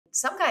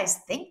some guys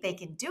think they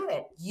can do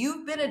it.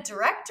 You've been a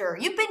director,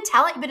 you've been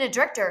talent, you've been a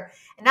director,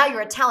 and now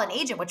you're a talent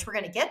agent, which we're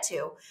going to get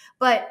to.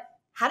 But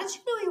how did you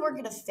know you weren't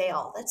going to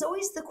fail? That's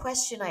always the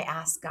question I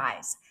ask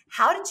guys.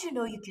 How did you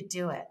know you could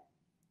do it?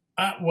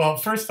 Well,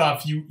 first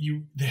off,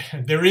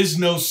 there is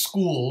no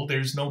school.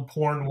 There's no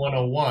porn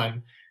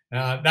 101.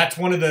 That's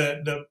one of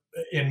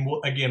and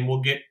again,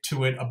 we'll get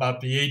to it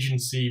about the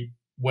agency.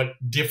 What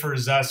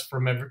differs us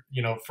from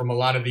from a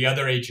lot of the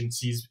other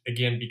agencies,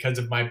 again, because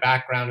of my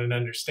background and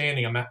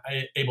understanding, I'm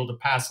able to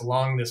pass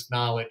along this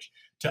knowledge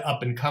to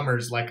up and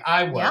comers like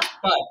I was. Yeah.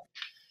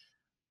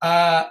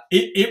 But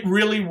it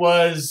really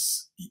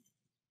was.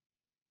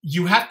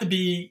 You have to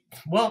be,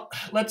 well,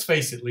 let's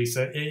face it,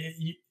 Lisa.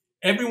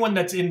 Everyone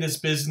that's in this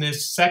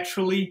business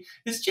sexually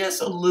is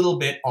just a little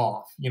bit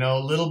off, a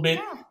little bit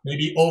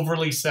maybe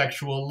overly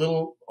sexual, a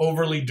little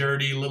overly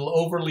dirty, a little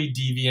overly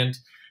deviant.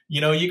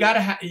 You got to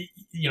have,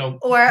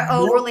 or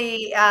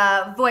overly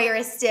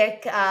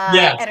voyeuristic,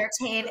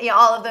 entertain,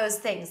 all of those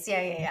things.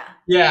 Yeah.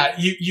 Yeah,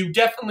 you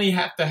definitely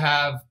have to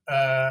have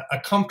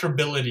a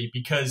comfortability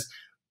because,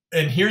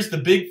 and here's the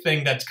big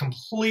thing that's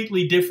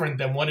completely different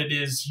than what it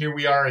is. Here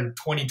we are in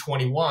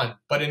 2021,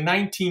 but in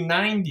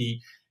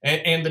 1990.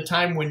 And the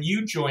time when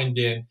you joined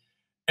in,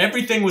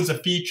 everything was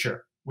a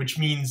feature, which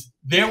means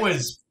there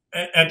was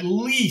at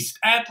least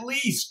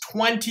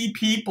 20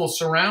 people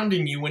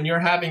surrounding you when you're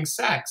having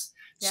sex.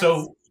 Yes.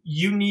 So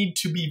you need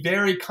to be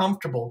very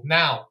comfortable.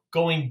 Now,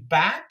 going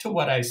back to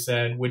what I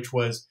said, which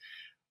was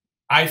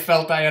I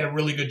felt I had a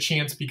really good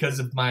chance because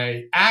of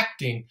my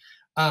acting.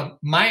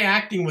 My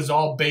acting was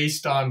all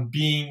based on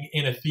being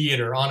in a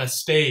theater, on a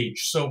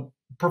stage. So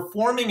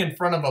performing in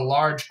front of a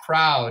large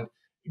crowd,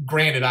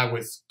 granted, I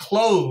was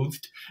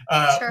clothed,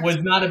 was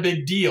not a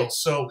big deal.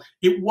 So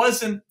it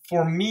wasn't,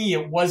 for me,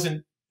 it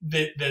wasn't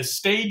the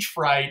stage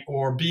fright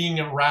or being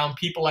around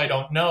people I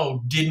don't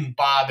know didn't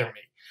bother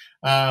me.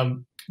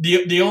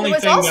 The only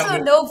thing there was also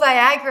no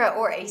Viagra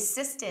or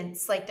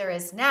assistance like there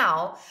is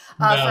now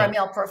for a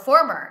male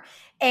performer.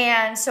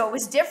 And so it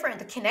was different.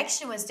 The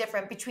connection was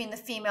different between the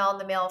female and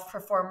the male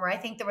performer. I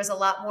think there was a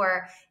lot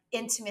more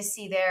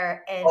intimacy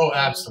there and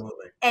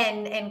absolutely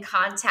and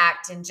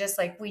contact, and just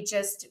like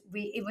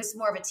it was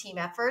more of a team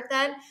effort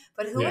then.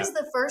 But who was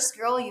the first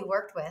girl you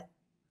worked with?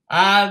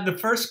 The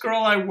first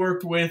girl I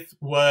worked with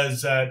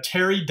was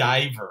Terry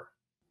Diver.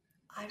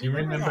 Do you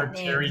remember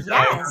Terry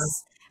Diver?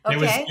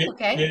 Yes.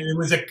 Okay.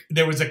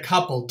 There was a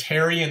couple,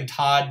 Terry and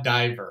Todd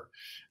Diver.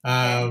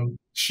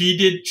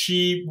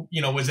 She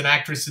was an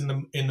actress in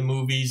the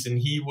movies, and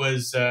he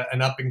was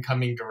an up and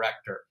coming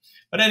director.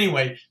 But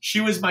anyway, she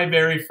was my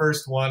very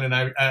first one, and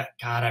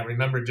I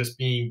remember just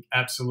being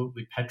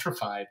absolutely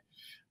petrified.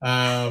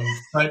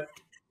 But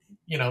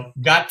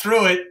got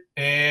through it,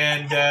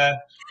 and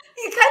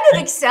you kind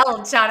of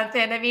excelled,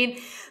 Jonathan. I mean,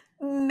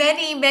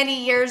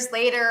 many years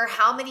later,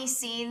 how many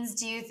scenes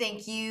do you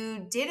think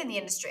you did in the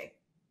industry?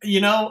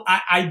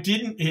 I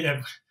didn't.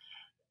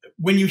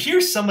 When you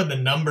hear some of the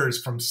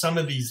numbers from some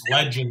of these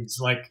legends,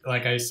 like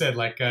I said,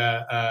 like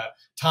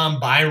Tom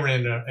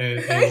Byron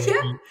and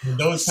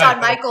those Shawn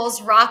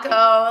Michaels, Rocco,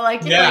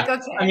 like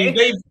okay. I mean,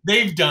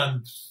 they've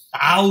done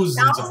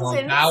thousands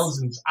upon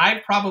thousands.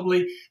 I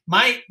probably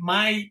my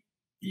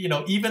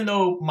even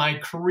though my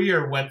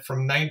career went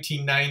from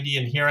 1990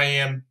 and here I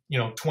am,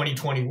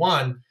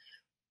 2021,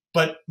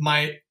 but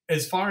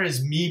as far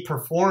as me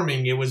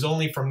performing, it was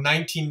only from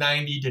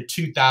 1990 to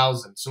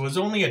 2000. So it was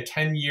only a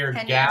 10-year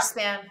gap.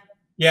 Span.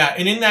 Yeah.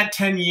 And in that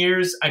 10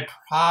 years, I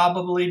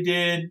probably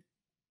did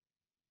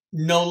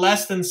no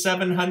less than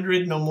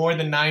 700, no more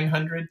than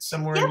 900,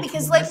 somewhere. Yeah,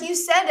 because like you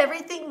said,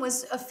 everything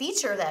was a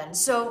feature then.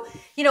 So,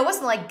 it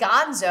wasn't like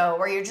Gonzo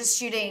where you're just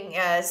shooting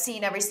a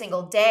scene every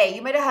single day.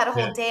 You might have had a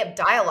whole day of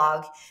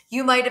dialogue.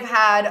 You might have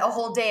had a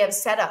whole day of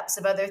setups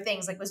of other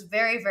things. Like it was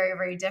very, very,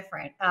 very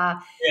different.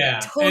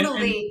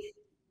 Totally.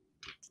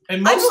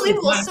 And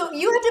unbelievable. So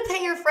you had to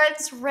pay your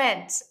friend's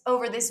rent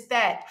over this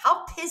bet.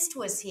 How pissed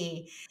was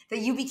he that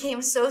you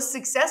became so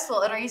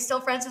successful? And are you still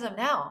friends with him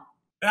now?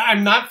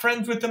 I'm not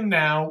friends with him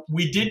now.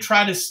 We did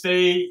try to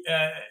stay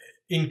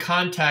in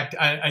contact.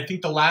 I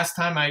think the last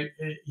time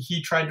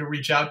he tried to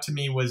reach out to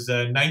me was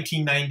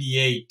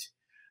 1998.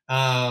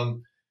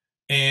 And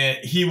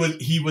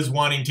he was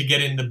wanting to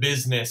get into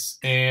business.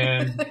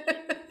 And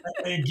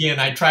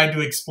again, I tried to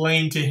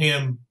explain to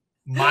him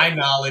my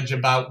knowledge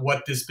about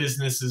what this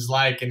business is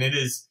like, and it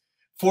is,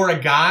 for a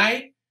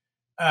guy,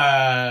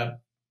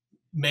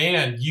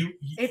 man,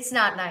 it's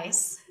not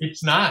nice.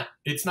 It's not.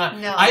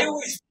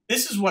 No.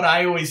 This is what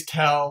I always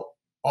tell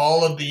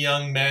all of the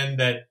young men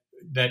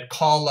that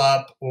call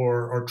up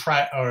or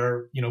try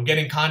or get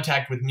in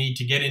contact with me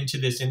to get into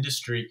this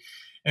industry.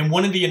 And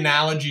one of the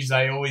analogies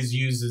I always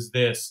use is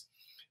this: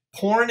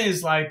 porn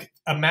is like,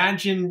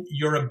 imagine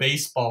you're a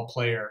baseball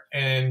player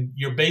and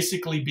you're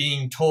basically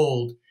being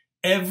told,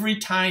 every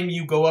time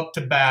you go up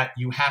to bat,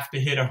 you have to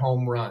hit a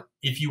home run.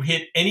 If you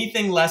hit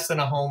anything less than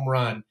a home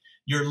run,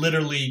 you're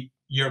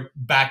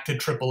back to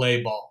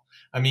AAA ball.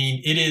 I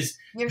mean, it is.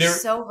 You're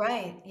so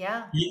right.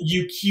 Yeah.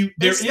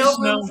 There's no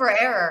room for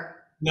error.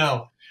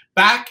 No.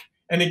 Back,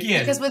 And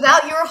again, Because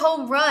without your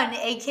home run,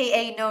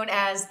 aka known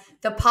as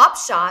the pop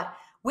shot,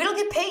 we don't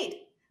get paid.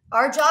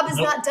 Our job is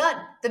nope. not done.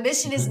 The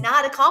mission is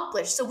not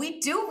accomplished. So we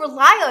do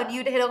rely on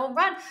you to hit a home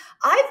run.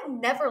 I've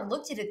never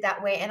looked at it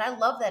that way, and I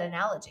love that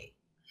analogy.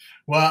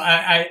 Well,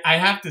 I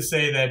have to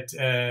say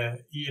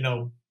that, you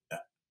know,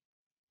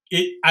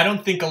 I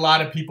don't think a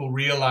lot of people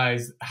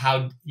realize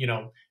how, you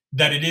know,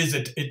 that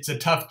it's a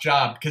tough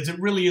job, because it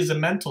really is a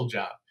mental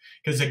job.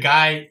 Because a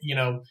guy, you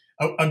know,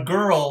 a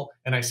girl,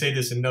 and I say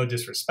this in no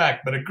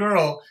disrespect, but a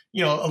girl,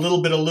 you know, a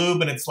little bit of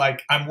lube and it's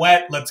like, I'm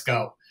wet, let's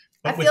go.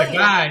 I But with feel a you.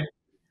 guy,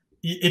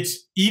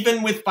 it's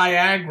even with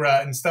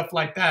Viagra and stuff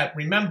like that.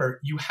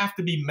 Remember, you have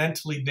to be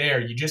mentally there.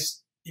 You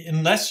just,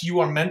 unless you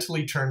are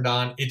mentally turned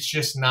on, it's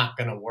just not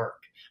going to work.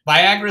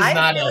 Viagra is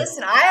not a,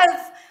 Listen.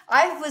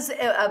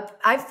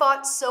 I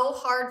fought so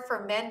hard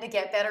for men to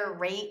get better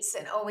rates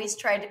and always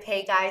tried to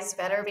pay guys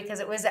better,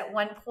 because it was at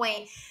one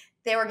point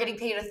they were getting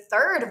paid a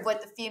third of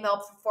what the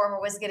female performer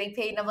was getting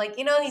paid. And I'm like,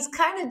 he's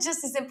kind of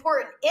just as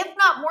important, if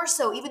not more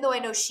so, even though I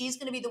know she's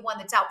going to be the one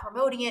that's out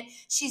promoting it.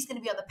 She's going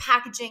to be on the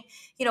packaging.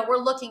 We're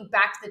looking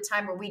back to the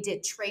time where we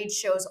did trade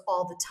shows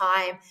all the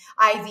time,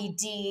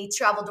 IVD,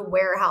 traveled to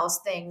warehouse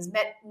things,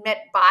 met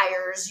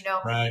buyers,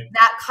 right.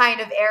 that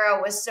kind of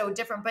era was so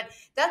different. But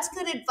that's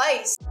good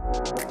advice.